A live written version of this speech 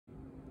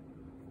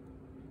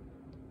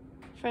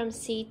From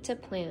Seed to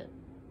Plant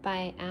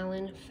by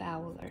Allan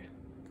Fowler.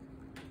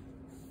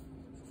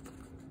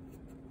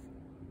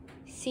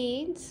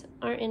 Seeds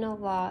are in a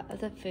lot of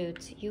the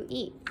foods you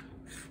eat.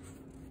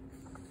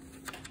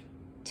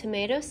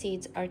 Tomato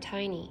seeds are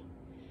tiny.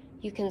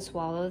 You can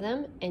swallow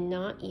them and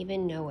not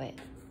even know it.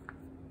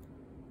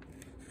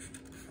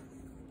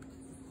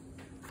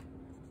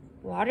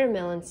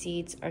 Watermelon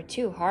seeds are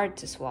too hard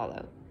to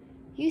swallow.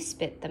 You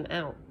spit them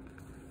out.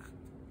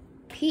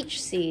 Peach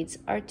seeds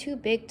are too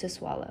big to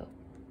swallow.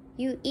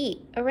 You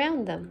eat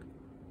around them.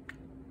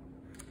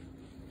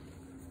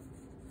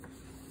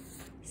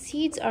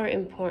 Seeds are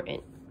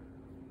important.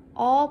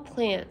 All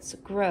plants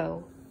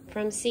grow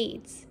from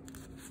seeds.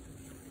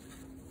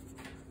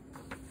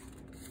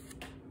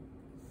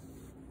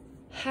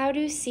 How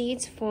do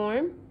seeds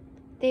form?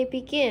 They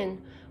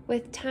begin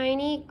with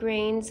tiny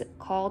grains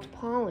called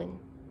pollen.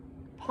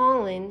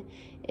 Pollen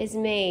is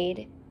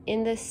made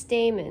in the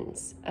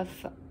stamens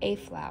of a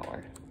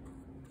flower.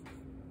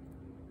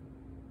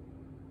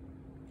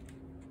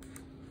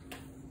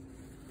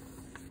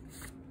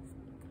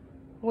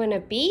 When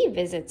a bee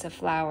visits a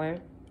flower,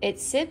 it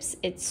sips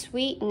its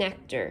sweet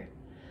nectar.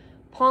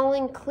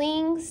 Pollen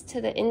clings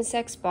to the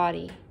insect's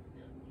body.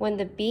 When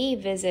the bee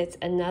visits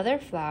another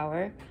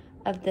flower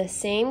of the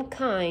same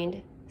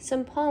kind,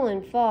 some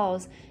pollen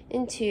falls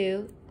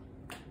into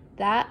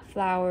that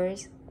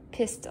flower's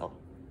pistil.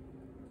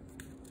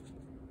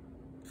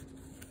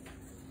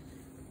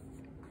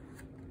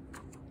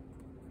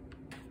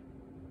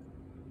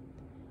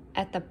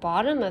 At the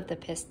bottom of the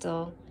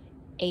pistil,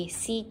 a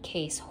seed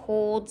case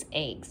holds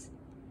eggs.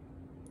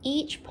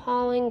 Each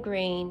pollen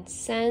grain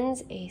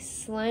sends a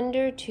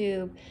slender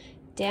tube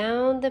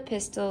down the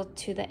pistil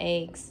to the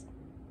eggs.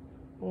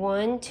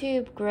 One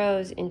tube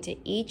grows into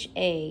each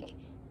egg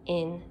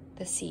in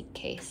the seed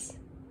case.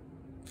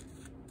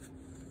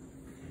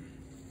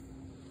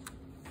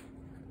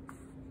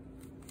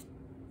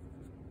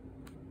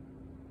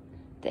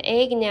 The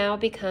egg now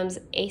becomes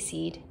a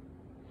seed.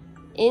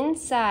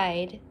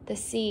 Inside the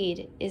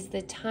seed is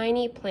the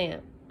tiny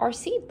plant or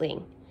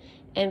seedling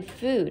and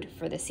food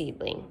for the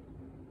seedling.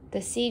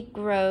 The seed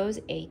grows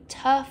a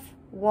tough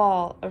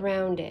wall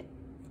around it.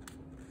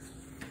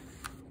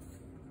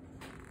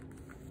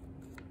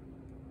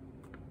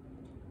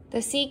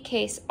 The seed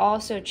case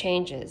also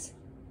changes.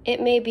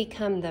 It may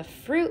become the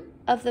fruit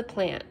of the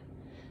plant,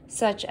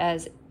 such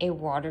as a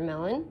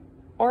watermelon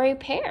or a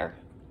pear.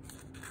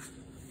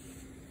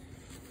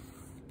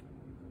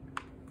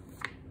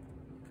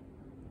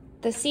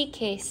 The seed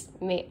case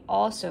may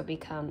also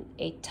become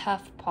a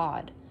tough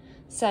pod,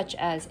 such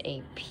as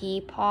a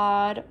pea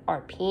pod or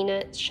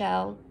peanut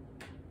shell.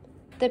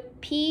 The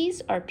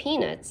peas or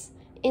peanuts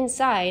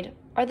inside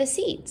are the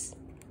seeds.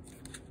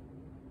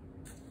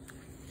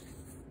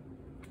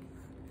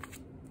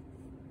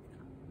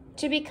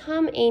 To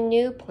become a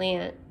new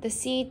plant, the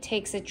seed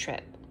takes a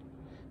trip.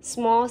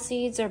 Small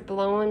seeds are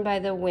blown by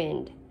the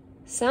wind.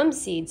 Some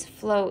seeds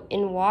float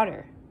in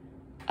water.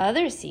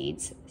 Other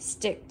seeds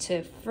stick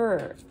to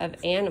fur of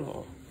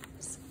animals.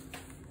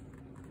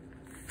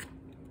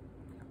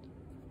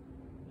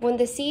 When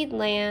the seed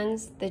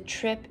lands, the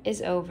trip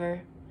is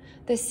over.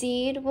 The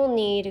seed will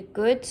need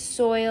good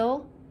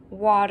soil,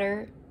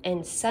 water,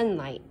 and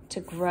sunlight to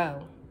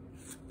grow.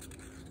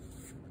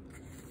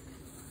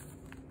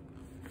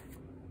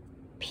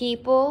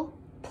 People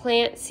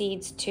plant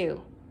seeds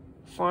too.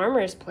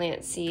 Farmers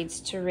plant seeds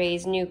to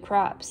raise new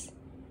crops.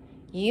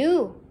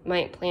 You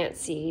might plant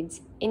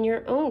seeds in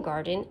your own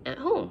garden at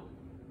home.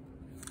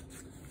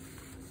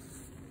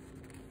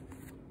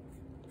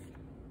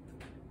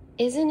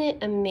 Isn't it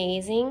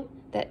amazing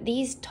that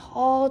these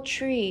tall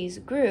trees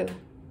grew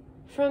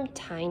from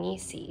tiny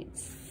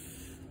seeds?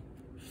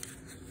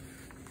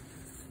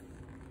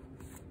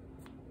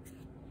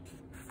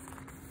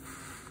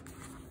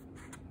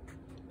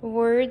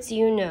 Words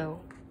you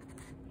know: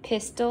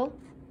 pistil,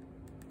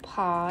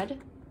 pod,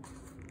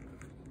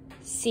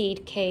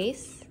 seed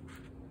case,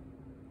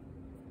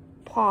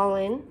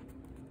 pollen,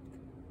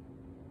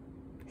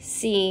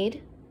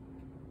 seed,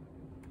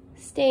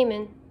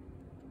 stamen.